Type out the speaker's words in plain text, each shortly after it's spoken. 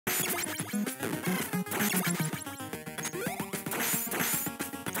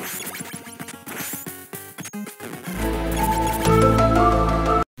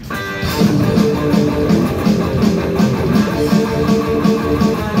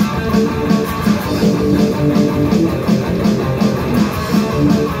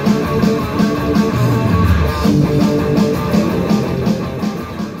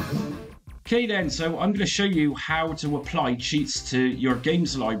Okay then, so I'm going to show you how to apply cheats to your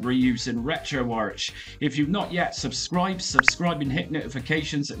games library using Retroarch. If you've not yet subscribe and hit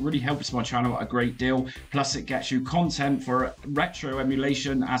notifications. It really helps my channel a great deal. Plus it gets you content for retro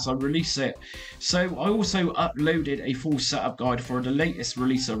emulation as I release it. So I also uploaded a full setup guide for the latest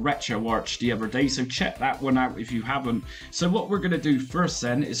release of Retroarch the other day, so check that one out if you haven't. So what we're going to do first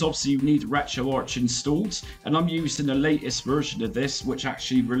then is obviously you need Retroarch installed, and I'm using the latest version of this, which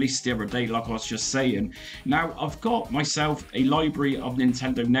actually released the other day, like I was just saying. Now I've got myself a library of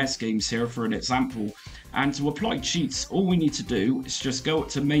Nintendo NES games here for an example, and to apply cheats all we need to do is just go up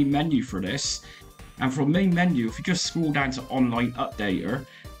to main menu for this, and from main menu if you just scroll down to online updater,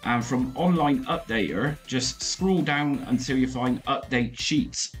 and from online updater just scroll down until you find update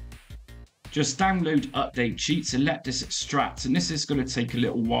cheats. Just download update cheats and let this extract, and this is going to take a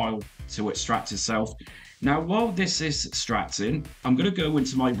little while to extract itself. Now while this is extracting, I'm going to go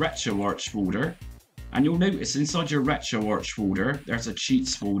into my Retroarch folder, and you'll notice inside your Retroarch folder there's a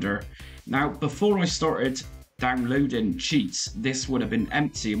cheats folder. Now before I started downloading cheats, this would have been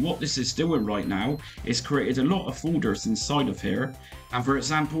empty, and what this is doing right now is created a lot of folders inside of here. And for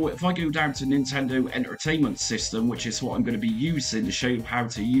example, if I go down to Nintendo Entertainment System, which is what I'm going to be using to show you how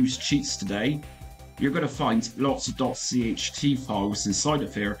to use cheats today, you're going to find lots of .cht files inside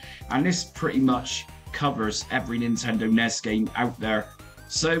of here, and this pretty much covers every Nintendo NES game out there.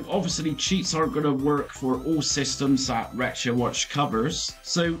 So obviously cheats aren't going to work for all systems that Retroarch covers.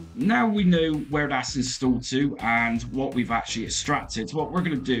 So now we know where that's installed to and what we've actually extracted. What we're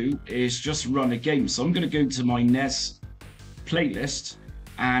going to do is just run a game. So I'm going to go to my NES playlist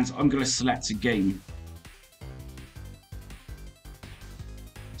and I'm going to select a game.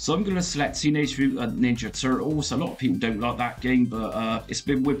 So I'm going to select Teenage Mutant Ninja Turtles. A lot of people don't like that game, but it's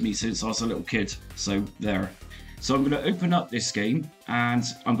been with me since I was a little kid. So there. So I'm going to open up this game and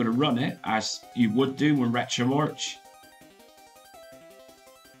I'm going to run it as you would do with Retroarch.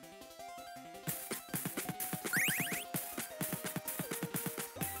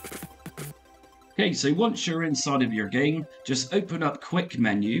 Okay, so once you're inside of your game, just open up Quick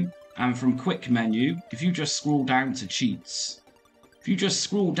Menu, and from Quick Menu, if you just scroll down to Cheats, if you just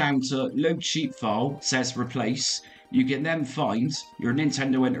scroll down to Load Cheat File, it says Replace, you can then find your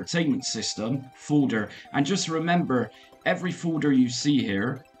Nintendo Entertainment System folder. And just remember, every folder you see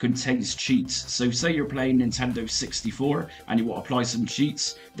here contains cheats. So say you're playing Nintendo 64 and you want to apply some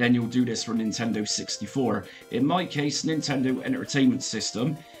cheats, then you'll do this for Nintendo 64. In my case, Nintendo Entertainment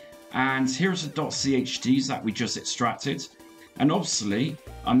System. And here's the .chts that we just extracted. And obviously,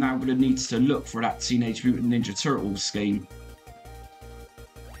 I'm now going to need to look for that Teenage Mutant Ninja Turtles game.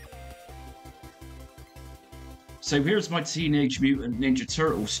 So here's my Teenage Mutant Ninja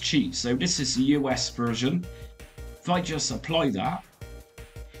Turtles cheat. So this is the US version. If I just apply that,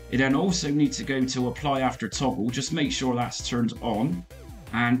 you then also need to go to apply after toggle. Just make sure that's turned on.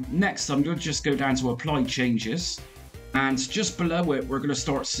 And next I'm going to just go down to apply changes. And just below it, we're going to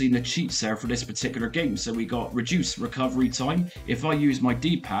start seeing the cheats there for this particular game. So we got reduce recovery time. If I use my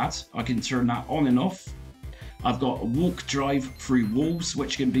D-pad, I can turn that on and off. I've got a walk drive through walls,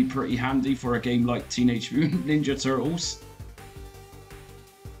 which can be pretty handy for a game like Teenage Mutant Ninja Turtles.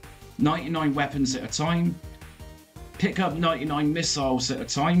 99 weapons at a time. Pick up 99 missiles at a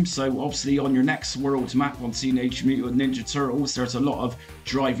time. So obviously on your next world map on Teenage Mutant Ninja Turtles, there's a lot of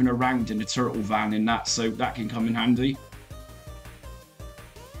driving around in the turtle van in that, so that can come in handy.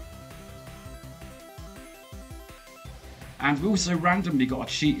 And we also randomly got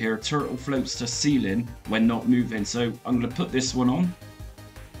a cheat here, turtle floats to ceiling when not moving, so I'm going to put this one on.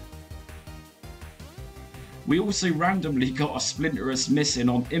 We also randomly got a Splinter is missing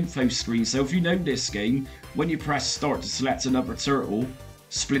on info screen, so if you know this game, when you press start to select another turtle,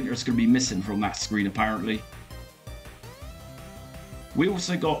 Splinter's going to be missing from that screen apparently. We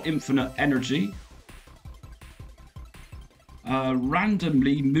also got infinite energy.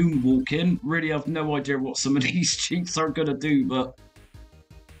 Randomly moonwalking. Really have no idea what some of these cheats are going to do, but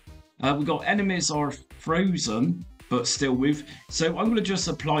we got enemies are frozen but still move. So I'm going to just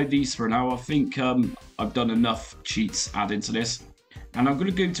apply these for now. I think I've done enough cheats adding to this, and I'm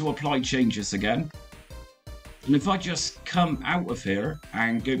going to go to apply changes again. And if I just come out of here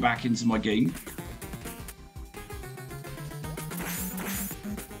and go back into my game,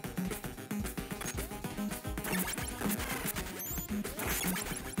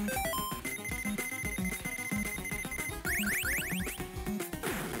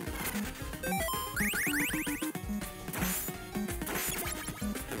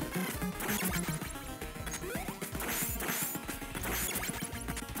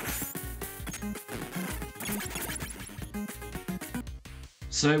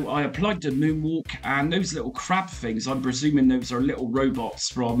 So I applied the moonwalk, and those little crab things, I'm presuming those are little robots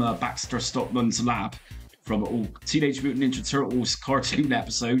from Baxter Stockman's lab from Teenage Mutant Ninja Turtles cartoon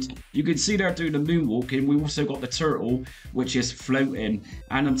episode. You can see they're doing the moonwalk, and we also got the turtle, which is floating.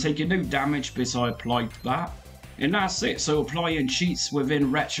 And I'm taking no damage because I applied that. And that's it. So applying cheats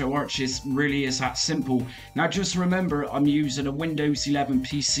within Retroarch really is that simple. Now just remember, I'm using a Windows 11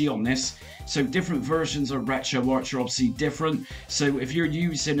 PC on this, so different versions of Retroarch are obviously different. So if you're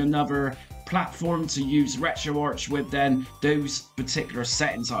using another platform to use Retroarch with, then those particular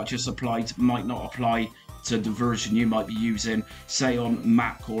settings that I just applied might not apply to the version you might be using, say on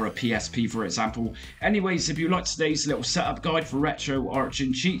Mac or a PSP, for example. Anyways, if you like today's little setup guide for Retroarch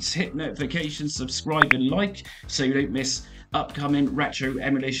and cheats, hit notifications, subscribe and like so you don't miss upcoming retro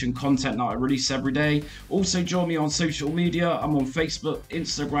emulation content that I release every day. Also join me on social media. I'm on Facebook,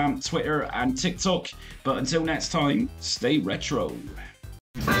 Instagram, Twitter and TikTok. But until next time, stay retro.